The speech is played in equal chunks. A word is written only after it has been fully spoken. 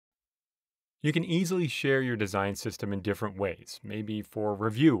You can easily share your design system in different ways, maybe for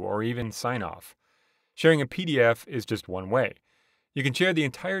review or even sign off. Sharing a PDF is just one way. You can share the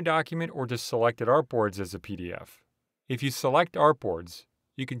entire document or just selected artboards as a PDF. If you select artboards,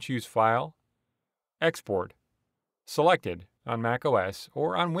 you can choose File, Export, Selected on macOS,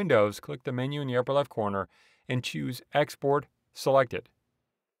 or on Windows, click the menu in the upper left corner and choose Export Selected.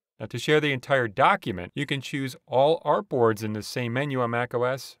 Now, to share the entire document, you can choose All Artboards in the same menu on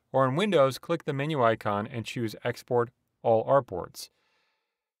macOS, or on Windows, click the menu icon and choose Export All Artboards.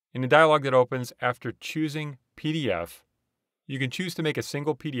 In the dialog that opens after choosing PDF, you can choose to make a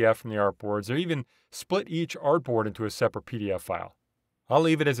single PDF from the artboards or even split each artboard into a separate PDF file. I'll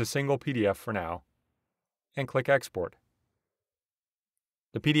leave it as a single PDF for now and click Export.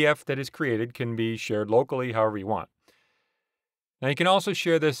 The PDF that is created can be shared locally however you want. Now you can also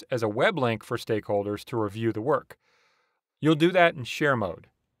share this as a web link for stakeholders to review the work. You'll do that in share mode.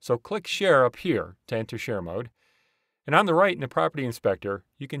 So click Share up here to enter share mode. And on the right in the Property Inspector,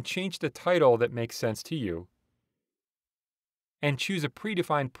 you can change the title that makes sense to you and choose a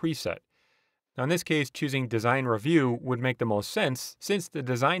predefined preset. Now in this case, choosing Design Review would make the most sense since the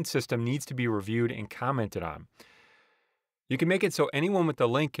design system needs to be reviewed and commented on. You can make it so anyone with the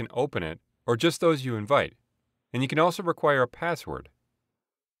link can open it, or just those you invite. And you can also require a password.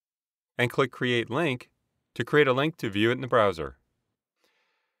 And click Create Link to create a link to view it in the browser.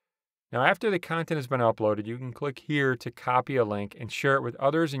 Now after the content has been uploaded, you can click here to copy a link and share it with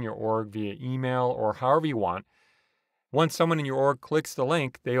others in your org via email or however you want. Once someone in your org clicks the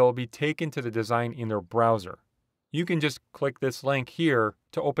link, they will be taken to the design in their browser. You can just click this link here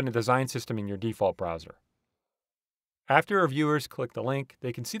to open the design system in your default browser. After reviewers click the link,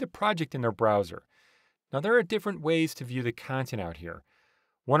 they can see the project in their browser. Now there are different ways to view the content out here.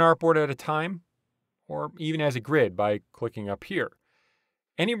 One artboard at a time, or even as a grid by clicking up here.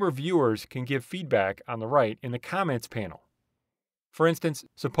 Any reviewers can give feedback on the right in the comments panel. For instance,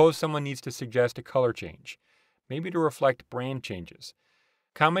 suppose someone needs to suggest a color change, maybe to reflect brand changes.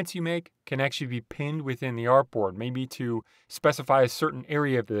 Comments you make can actually be pinned within the artboard, maybe to specify a certain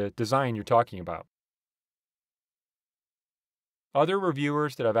area of the design you're talking about. Other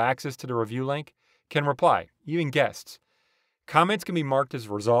reviewers that have access to the review link can reply, even guests. Comments can be marked as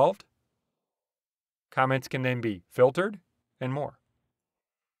resolved. Comments can then be filtered, and more.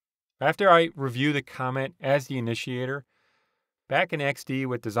 After I review the comment as the initiator, back in XD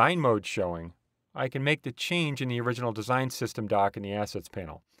with design mode showing, I can make the change in the original design system doc in the Assets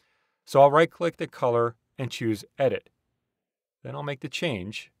panel. So I'll right-click the color and choose Edit. Then I'll make the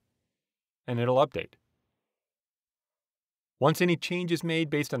change, and it'll update. Once any change is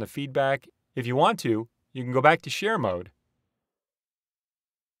made based on the feedback, if you want to, you can go back to share mode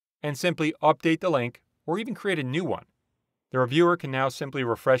and simply update the link or even create a new one. The reviewer can now simply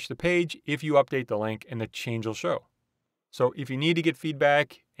refresh the page if you update the link and the change will show. So if you need to get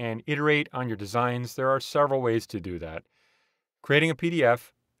feedback and iterate on your designs, there are several ways to do that. Creating a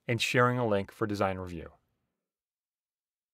PDF and sharing a link for design review.